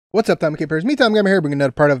What's up, Time Keepers? Me, Time Gamer here, bringing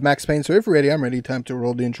another part of Max Payne. So if you're ready, I'm ready. Time to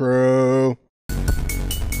roll the intro.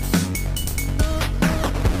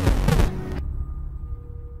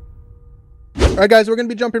 Alright guys, we're going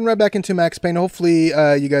to be jumping right back into Max Payne. Hopefully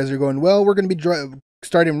you guys are going well. We're going to be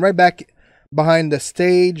starting right back behind the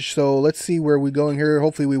stage. So let's see where we're going here.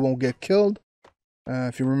 Hopefully we won't get killed.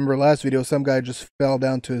 If you remember last video, some guy just fell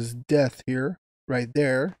down to his death here. Right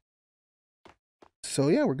there. So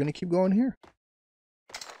yeah, we're going to keep going here.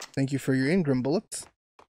 Thank you for your Ingram bullets.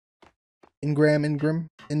 Ingram. I'm not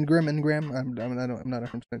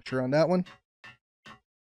 100% sure on that one.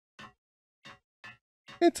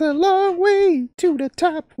 It's a long way to the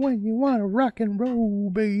top when you want to rock and roll,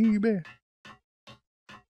 baby.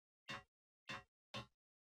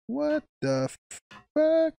 What the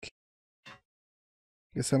fuck?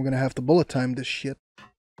 Guess I'm gonna have to bullet time this shit.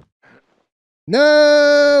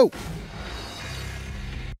 No!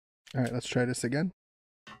 Alright, let's try this again.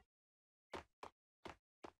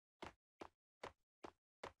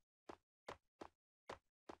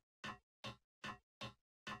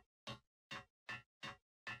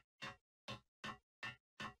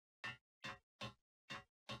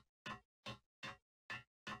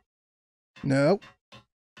 No.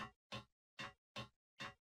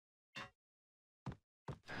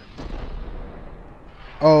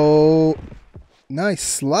 Oh, nice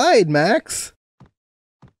slide, Max.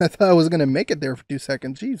 I thought I was going to make it there for 2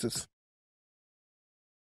 seconds. Jesus.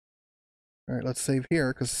 All right, let's save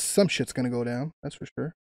here because some shit's going to go down. That's for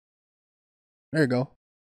sure. There you go.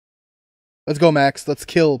 Let's go, Max. Let's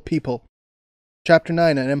kill people. Chapter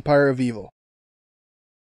 9, An Empire of Evil.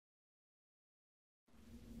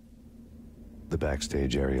 The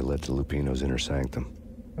backstage area led to Lupino's inner sanctum.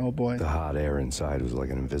 Oh boy. The hot air inside was like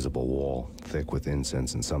an invisible wall, thick with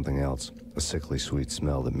incense and something else, a sickly sweet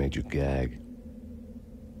smell that made you gag.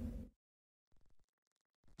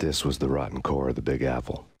 This was the rotten core of the Big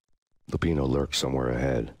Apple. Lupino lurked somewhere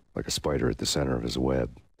ahead, like a spider at the center of his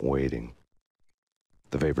web, waiting.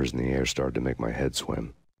 The vapors in the air started to make my head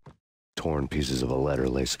swim. Torn pieces of a letter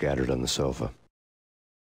lay scattered on the sofa.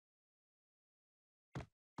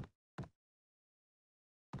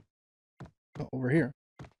 Over here.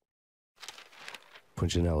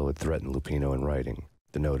 Punchinello had threatened Lupino in writing.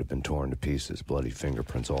 The note had been torn to pieces, bloody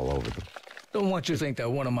fingerprints all over them. Don't want you to think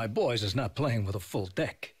that one of my boys is not playing with a full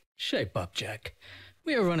deck. Shape up, Jack.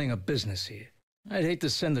 We are running a business here. I'd hate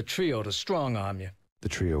to send the trio to strong-arm you. The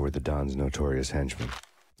trio were the Don's notorious henchmen.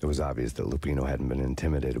 It was obvious that Lupino hadn't been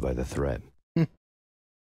intimidated by the threat.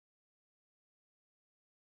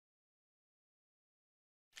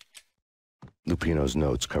 Lupino's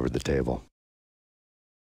notes covered the table.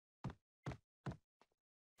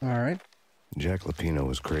 All right. Jack Lupino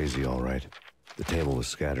was crazy, all right. The table was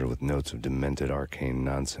scattered with notes of demented arcane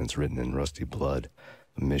nonsense written in rusty blood,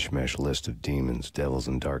 a mishmash list of demons, devils,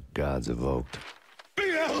 and dark gods evoked.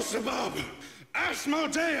 Beelzebub,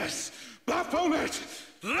 Asmodeus, Baphomet,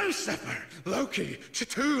 Lucifer, Loki,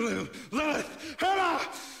 Cthulhu, Lilith, Hela,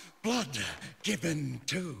 blood given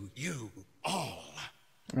to you all.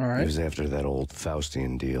 All right. He was after that old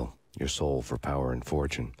Faustian deal, your soul for power and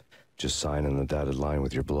fortune. Just sign on the dotted line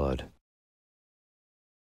with your blood.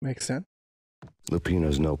 Makes sense.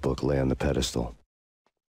 Lupino's notebook lay on the pedestal.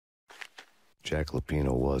 Jack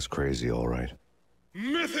Lupino was crazy, all right.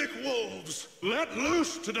 Mythic wolves, let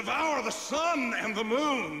loose to devour the sun and the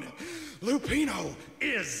moon. Lupino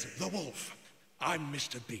is the wolf. I'm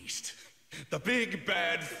Mr. Beast, the big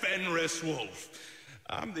bad Fenris wolf.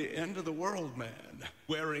 I'm the end of the world man,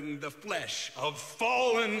 wearing the flesh of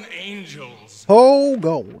fallen angels. Oh,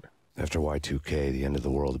 gold. After Y2K, the end of the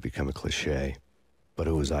world had become a cliché. But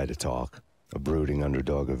who was I to talk? A brooding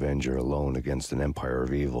underdog avenger alone against an empire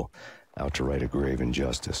of evil, out to right a grave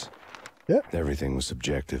injustice. Yep. Everything was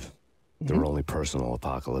subjective. There were only personal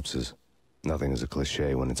apocalypses. Nothing is a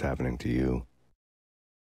cliché when it's happening to you.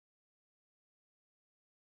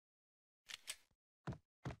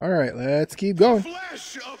 All right, let's keep going.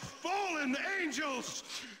 Flesh of fallen angels,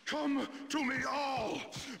 come to me all.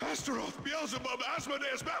 Astaroth, Beelzebub,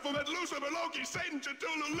 Asmodeus, Baphomet, Lucifer, Loki, Satan,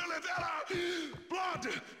 Cthulhu, Lilith, Hela, blood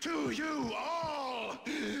to you all.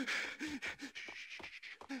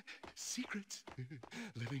 Secrets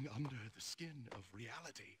living under the skin of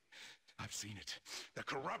reality. I've seen it. The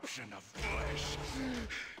corruption of flesh.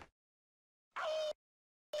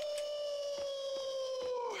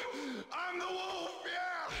 I'm the wolf,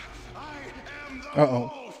 yeah! I am the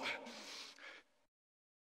wolf!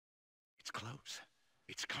 It's close.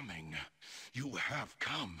 It's coming. You have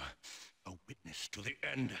come. A witness to the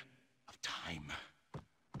end of time.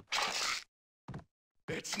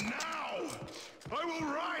 It's now! I will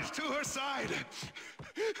rise to her side!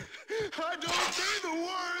 I don't say the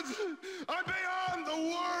words. I'm beyond the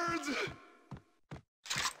words.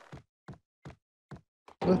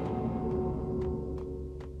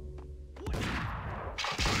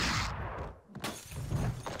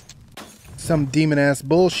 Some demon ass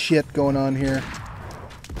bullshit going on here.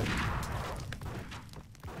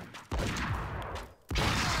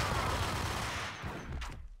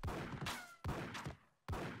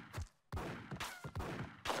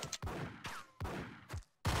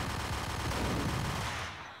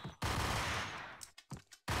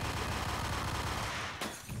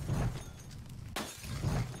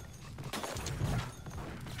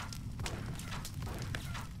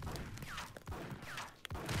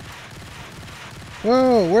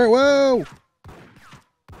 Whoa, whoa!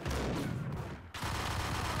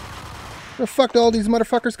 Where the fuck do all these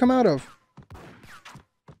motherfuckers come out of?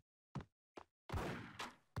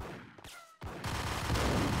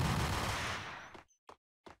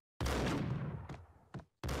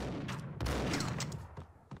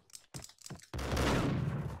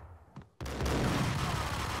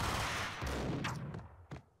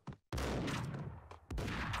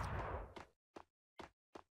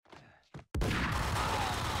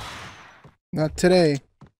 Not today.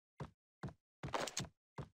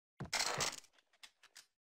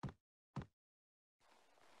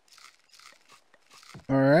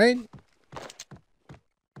 Alright.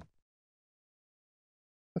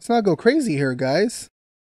 Let's not go crazy here, guys.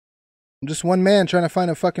 I'm just one man trying to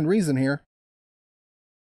find a fucking reason here.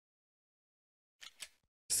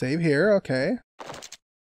 Save here, okay.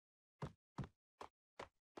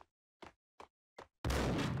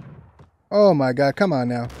 Oh my god, come on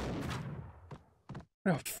now.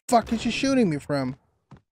 Where the fuck is she shooting me from?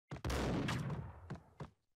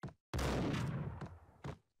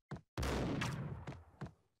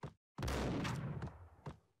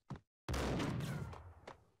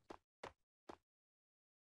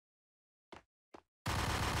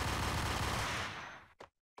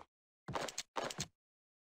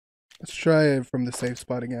 Let's try it from the safe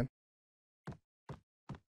spot again.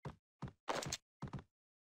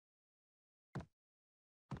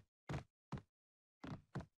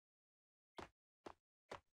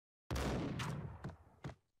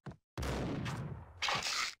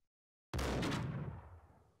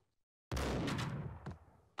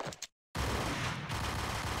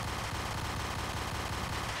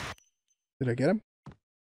 Did I get him?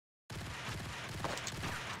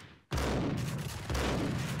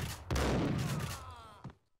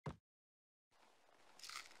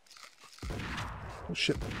 Oh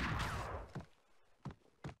shit.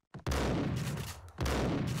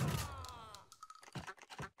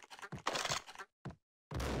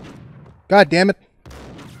 God damn it.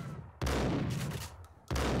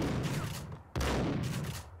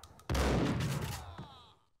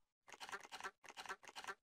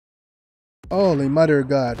 Holy mother of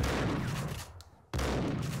God.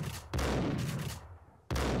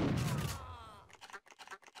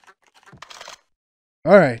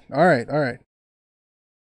 Alright.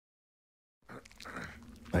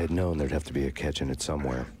 I had known there'd have to be a catch in it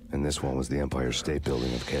somewhere, and this one was the Empire State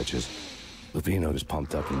Building of catches. Lupino was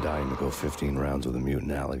pumped up and dying to go 15 rounds with a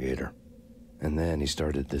mutant alligator. And then he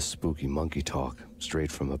started this spooky monkey talk,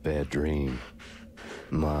 straight from a bad dream.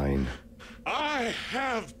 Mine. I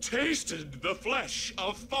have tasted the flesh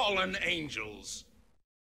of fallen angels.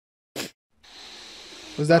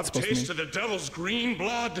 Was that I've supposed to mean? tasted the devil's green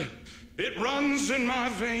blood. It runs in my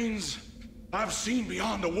veins. I've seen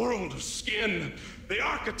beyond a world of skin, the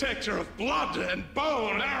architecture of blood and bow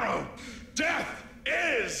and arrow. Death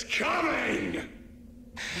is coming!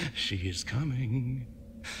 She is coming,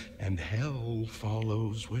 and hell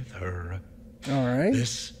follows with her. Alright.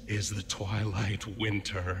 This is the twilight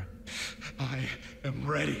winter. I am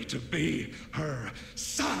ready to be her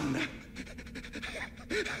son.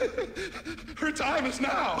 Her time is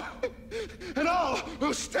now, and all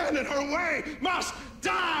who stand in her way must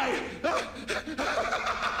die!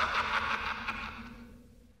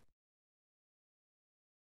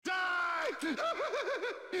 Die!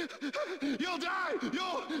 You'll die!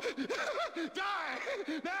 You'll die!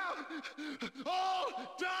 Now!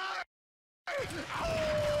 All die!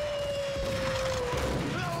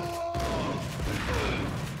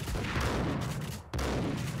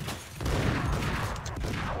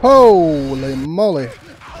 Holy moly.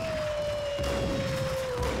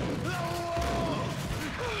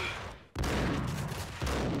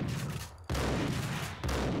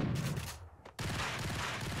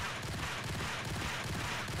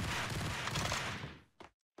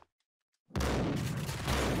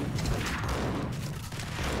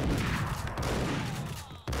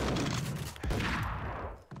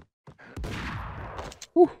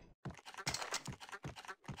 Whew.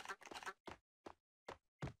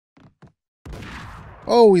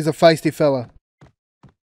 Oh, he's a feisty fella.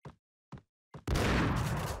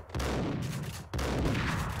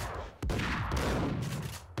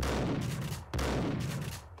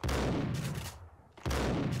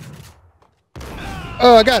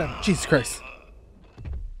 Oh, I got him. Jesus Christ.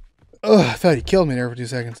 Oh, I thought he killed me there for 2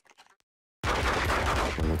 seconds.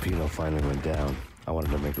 When Lupino finally went down, I wanted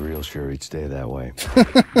to make real sure he'd stay that way.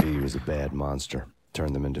 He was a bad monster.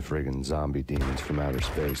 Turned them into friggin' zombie demons from outer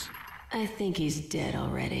space. I think he's dead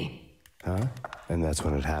already. Huh? And that's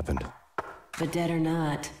when it happened. But dead or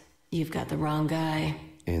not, you've got the wrong guy.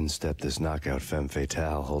 In stepped this knockout femme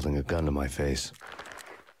fatale holding a gun to my face.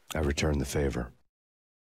 I returned the favor.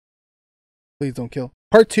 Please don't kill.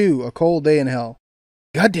 Part 2, A Cold Day in Hell.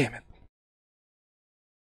 God damn it.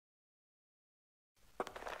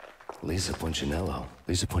 Lisa Punchinello.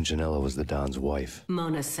 Lisa Punchinello was the Don's wife.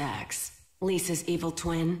 Mona Sachs. Lisa's evil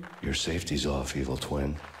twin. Your safety's off, evil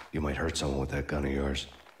twin. You might hurt someone with that gun of yours.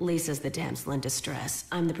 Lisa's the damsel in distress.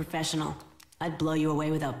 I'm the professional. I'd blow you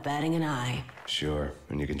away without batting an eye. Sure,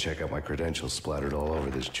 and you can check out my credentials splattered all over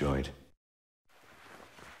this joint.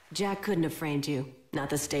 Jack couldn't have framed you. Not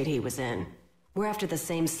the state he was in. We're after the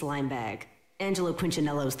same slime bag. Angelo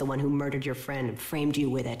Punchinello's the one who murdered your friend and framed you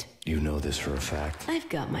with it. You know this for a fact. I've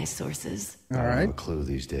got my sources. I don't Alright. have a clue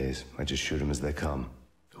these days. I just shoot them as they come.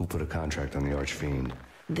 Who put a contract on the archfiend?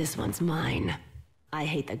 This one's mine. I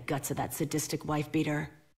hate the guts of that sadistic wife-beater.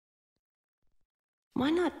 Why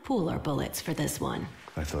not pool our bullets for this one?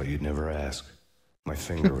 I thought you'd never ask. My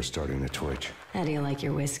finger was starting to twitch. How do you like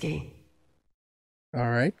your whiskey?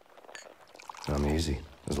 Alright. I'm easy,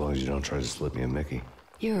 as long as you don't try to slip me a Mickey.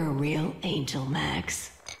 You're a real angel,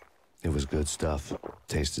 Max. It was good stuff.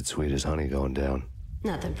 Tasted sweet as honey going down.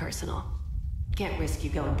 Nothing personal. Can't risk you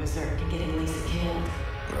going berserk and getting Lisa killed.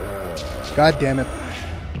 God damn it.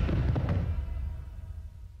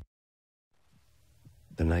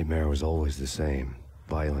 The nightmare was always the same.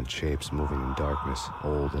 Violent shapes moving in darkness,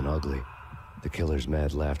 old and ugly. The killer's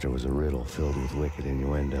mad laughter was a riddle filled with wicked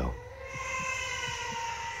innuendo.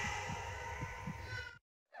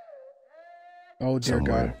 Oh, dear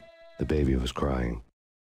Somewhere, God. the baby was crying.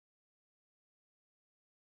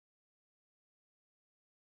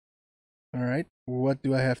 Alright. What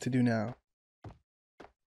do I have to do now?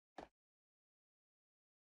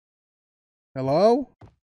 Hello?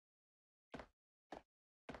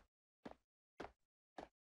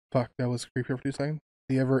 Fuck, that was creepy for 2 seconds.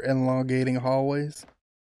 The ever elongating hallways.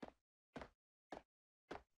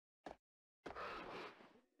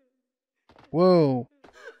 Whoa.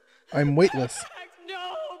 I'm weightless. Max,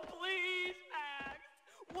 no, please, Max.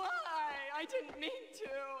 Why? I didn't mean to.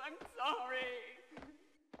 I'm sorry.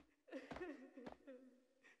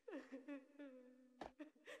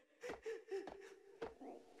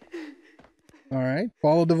 Alright.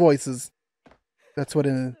 Follow the voices. That's what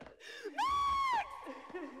it is.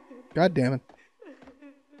 God damn it.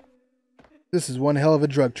 This is one hell of a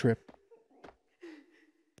drug trip.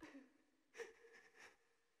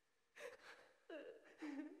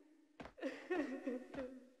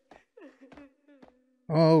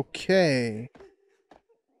 Okay.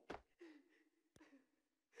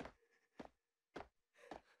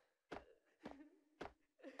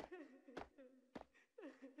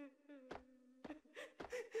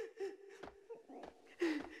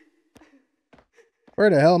 Where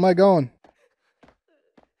the hell am I going?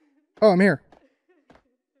 Oh, I'm here.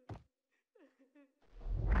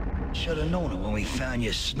 Should have known it when we found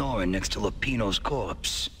you snoring next to Lupino's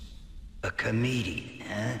corpse. A comedian,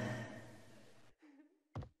 huh?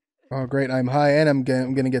 Oh, great. I'm high and I'm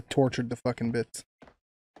gonna get tortured to fucking bits.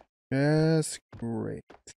 Yes, great.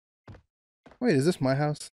 Wait, is this my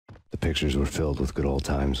house? The pictures were filled with good old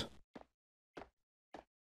times.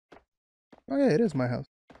 Oh, yeah, it is my house.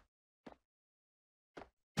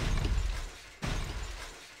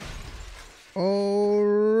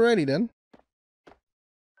 Alrighty then.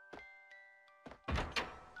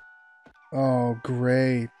 Oh,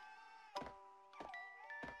 great.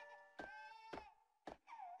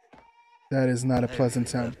 That is not a pleasant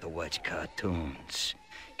sound. Love to watch cartoons.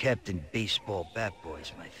 Captain Baseball Bat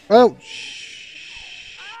Boy's my favorite. Oh, shh.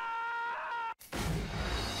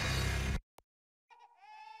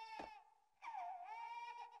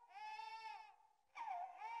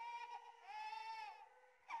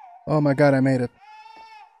 Oh my God, I made it.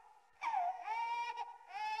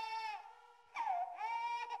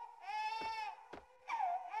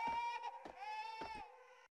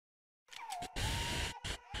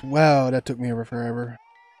 Wow, that took me over forever.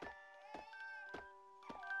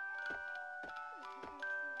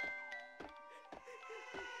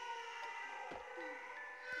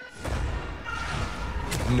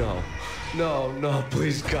 No. No, no,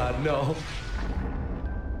 please, God, no.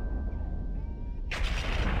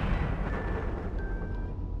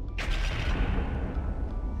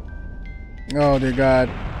 Oh dear God.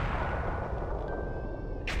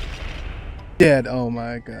 Dead. Oh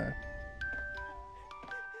my God.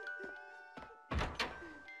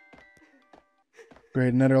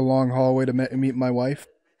 Great, another long hallway to meet my wife.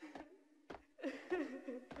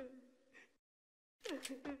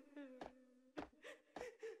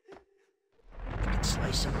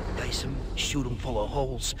 Slice them, dice them, shoot them full of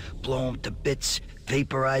holes, blow them to bits,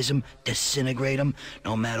 vaporize them, disintegrate them.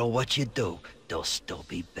 No matter what you do, they'll still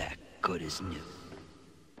be back good as new.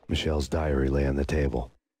 Michelle's diary lay on the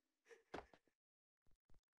table.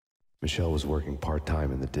 Michelle was working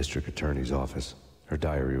part-time in the district attorney's office. Her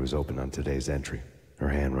diary was open on today's entry, her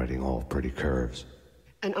handwriting all pretty curves.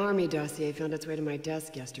 An army dossier found its way to my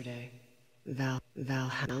desk yesterday.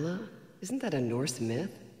 Valhalla? Isn't that a Norse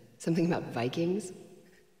myth? Something about Vikings?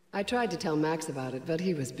 I tried to tell Max about it, but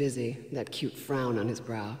he was busy, that cute frown on his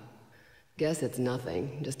brow. Guess it's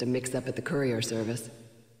nothing, just a mix-up at the courier service.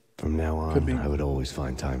 From now on, I would always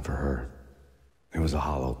find time for her. It was a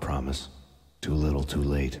hollow promise. Too little, too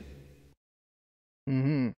late.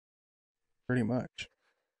 Mm-hmm. Pretty much.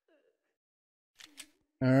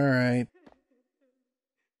 All right.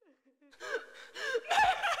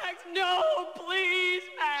 Max, no, please,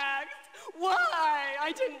 Max. Why?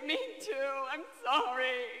 I didn't mean to. I'm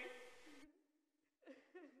sorry.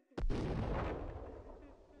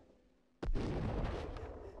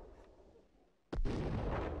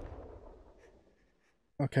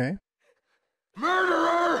 Okay.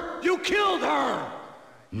 Murderer! You killed her!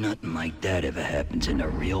 Nothing like that ever happens in the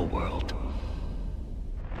real world.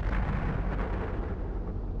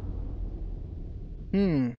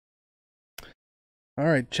 All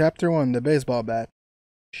right, chapter 1, the baseball bat.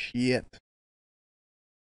 Shit.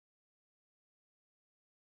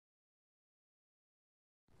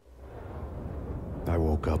 I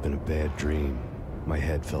woke up in a bad dream. My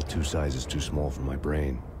head felt 2 sizes too small for my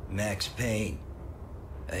brain. Max Payne.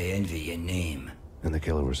 I envy your name. And the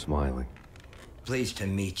killer was smiling. Pleased to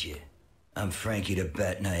meet you. I'm Frankie the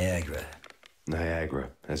Bat Niagara. Niagara,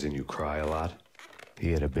 as in you cry a lot?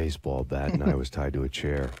 He had a baseball bat and I was tied to a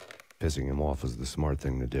chair. Pissing him off was the smart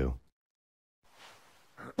thing to do.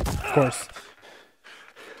 Of course.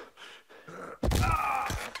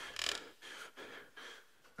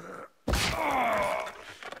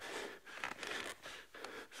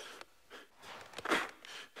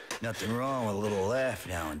 Nothing wrong with a little laugh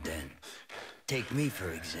now and then. Take me,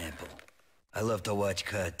 for example. I love to watch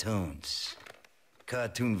cartoons.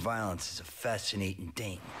 Cartoon violence is a fascinating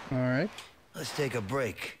thing. All right. Let's take a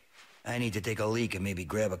break. I need to take a leak and maybe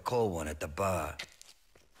grab a cold one at the bar.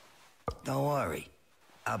 Don't worry.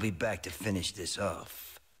 I'll be back to finish this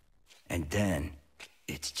off. And then,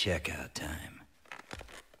 it's checkout time.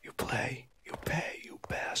 You play, you pay, you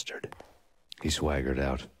bastard. He swaggered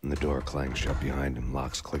out, and the door clanged shut behind him,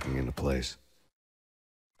 locks clicking into place.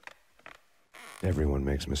 Everyone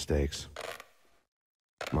makes mistakes.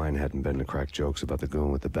 Mine hadn't been to crack jokes about the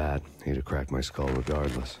goon with the bat. He'd have cracked my skull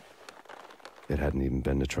regardless. It hadn't even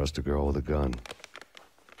been to trust a girl with a gun.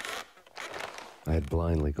 I had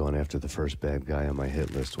blindly gone after the first bad guy on my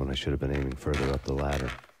hit list when I should have been aiming further up the ladder,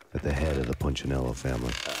 at the head of the Punchinello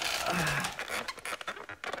family.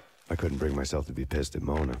 I couldn't bring myself to be pissed at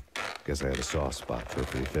Mona. Guess I had a soft spot for a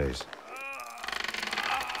pretty face.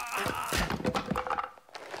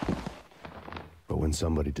 But when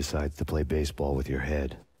somebody decides to play baseball with your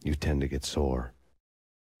head, you tend to get sore.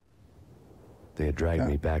 They had dragged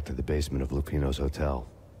me back to the basement of Lupino's hotel.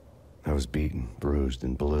 I was beaten, bruised,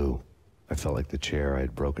 and blue. I felt like the chair I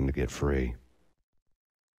had broken to get free.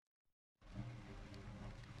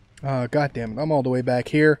 God damn it. I'm all the way back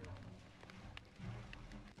here.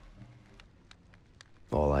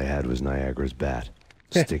 All I had was Niagara's bat,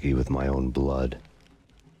 sticky with my own blood.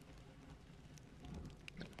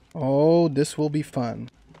 Oh, this will be fun.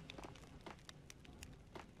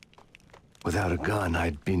 Without a gun,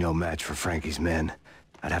 I'd be no match for Frankie's men.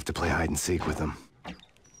 I'd have to play hide and seek with them.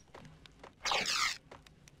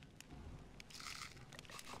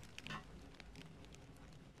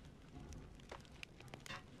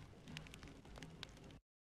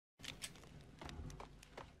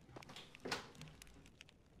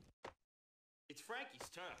 It's Frankie's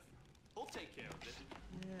turf. He'll take care of it.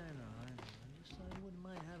 Yeah, I know. Just I wouldn't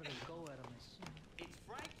mind having a go at him myself. It's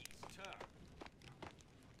Frankie's turf.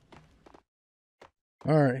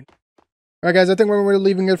 All right. Alright guys, I think we're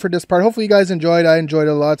leaving it for this part. Hopefully you guys enjoyed. I enjoyed it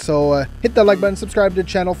a lot. So hit that like button, subscribe to the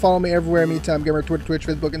channel, follow me everywhere, MeTimeGamer, Twitter, Twitch,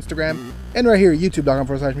 Facebook, Instagram, and right here,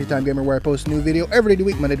 youtube.com/MeTimeGamer, where I post a new video every day of the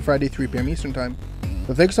week, Monday to Friday, 3 p.m. Eastern Time.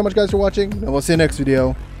 So thanks so much guys for watching, and we'll see you next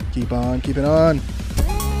video. Keep on keeping on.